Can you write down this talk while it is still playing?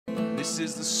This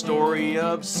is the story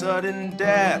of sudden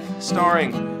death,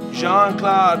 starring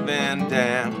Jean-Claude Van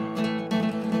Damme.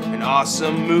 An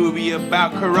awesome movie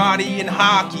about karate and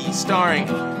hockey, starring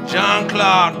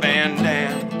Jean-Claude Van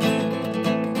Damme.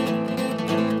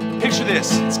 Picture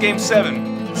this, it's Game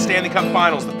 7. Stanley Cup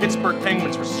Finals, the Pittsburgh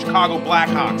Penguins versus Chicago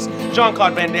Blackhawks.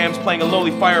 Jean-Claude Van Damme's playing a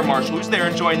lowly fire marshal who's there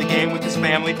enjoying the game with his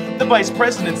family. The vice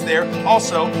president's there,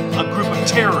 also a group of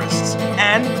terrorists.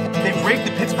 And they've rigged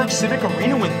the Pittsburgh Civic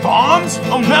Arena with bombs?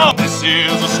 Oh no! This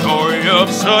is a story of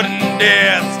sudden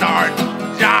death, starring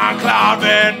Jean-Claude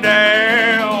Van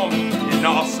Damme. An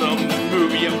awesome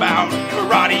movie about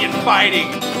karate and fighting.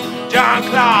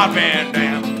 Jean-Claude Van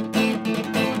Damme.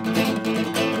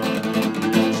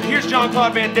 Here's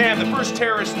Jean-Claude Van Damme. The first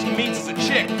terrorist he meets is a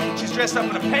chick. She's dressed up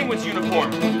in a Penguins uniform.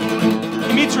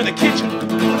 He meets her in the kitchen.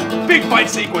 Big fight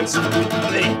sequence. He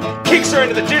kicks her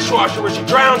into the dishwasher where she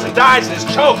drowns and dies and is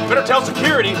choked. Better tell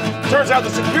security. Turns out the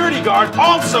security guard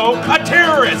also a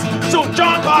terrorist. So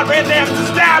Jean-Claude Van Damme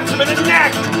stabs him in the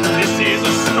neck. This is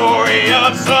a story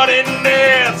of sudden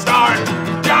death, starring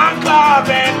Jean-Claude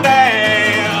Van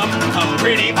Damme. A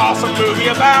pretty awesome movie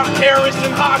about terrorists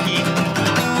and hockey.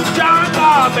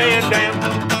 Jean-Claude Van Damme.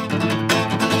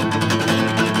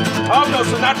 Oh no,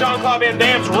 so now Jean-Claude Van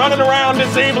Damme's running around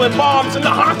disabling bombs and the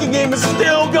hockey game is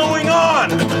still going on.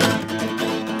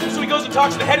 So he goes and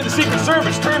talks to the head of the Secret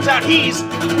Service. Turns out he's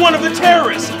one of the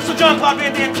terrorists. So Jean-Claude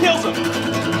Van Damme kills him.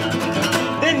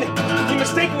 Then he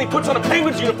mistakenly puts on a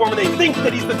Penguins uniform and they think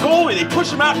that he's the goalie. They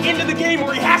push him out into the game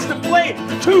where he has to play.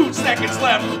 2 seconds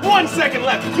left, 1 second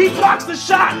left. He blocks the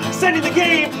shot, sending the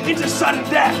game into sudden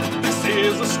death. This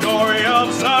is a story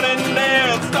of sudden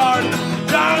death, starring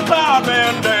Jean-Claude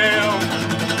Van Damme.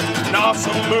 An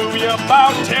awesome movie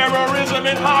about terrorism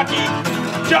and hockey.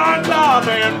 Jean-Claude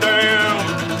Van Damme.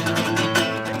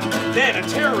 Then a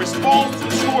terrorist falls to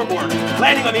the scoreboard,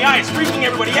 landing on the ice, freaking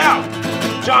everybody out.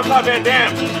 Jean-Claude Van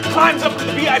Damme climbs up to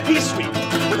the VIP suite,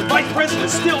 where the vice president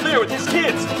is still there with his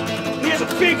kids. He has a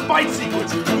big fight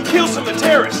sequence. He kills some of the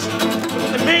terrorists.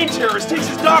 But the main terrorist takes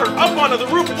his daughter up onto the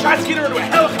roof and tries to get her into a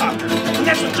helicopter. And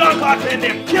that's when Jean-Claude Van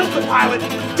Damme kills the pilot,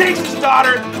 takes his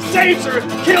daughter, saves her,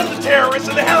 kills the terrorist,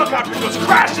 and the helicopter goes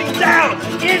crashing down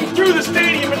in through the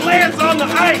stadium and lands on the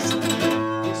ice.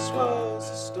 This was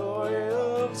the story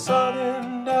of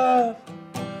sudden death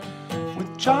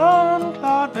with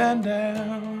Jean-Claude Van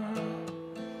Damme.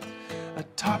 A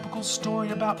topical story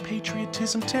about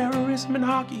patriotism, terrorism, and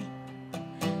hockey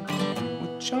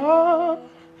with Jean-Claude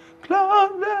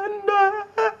Van Damme.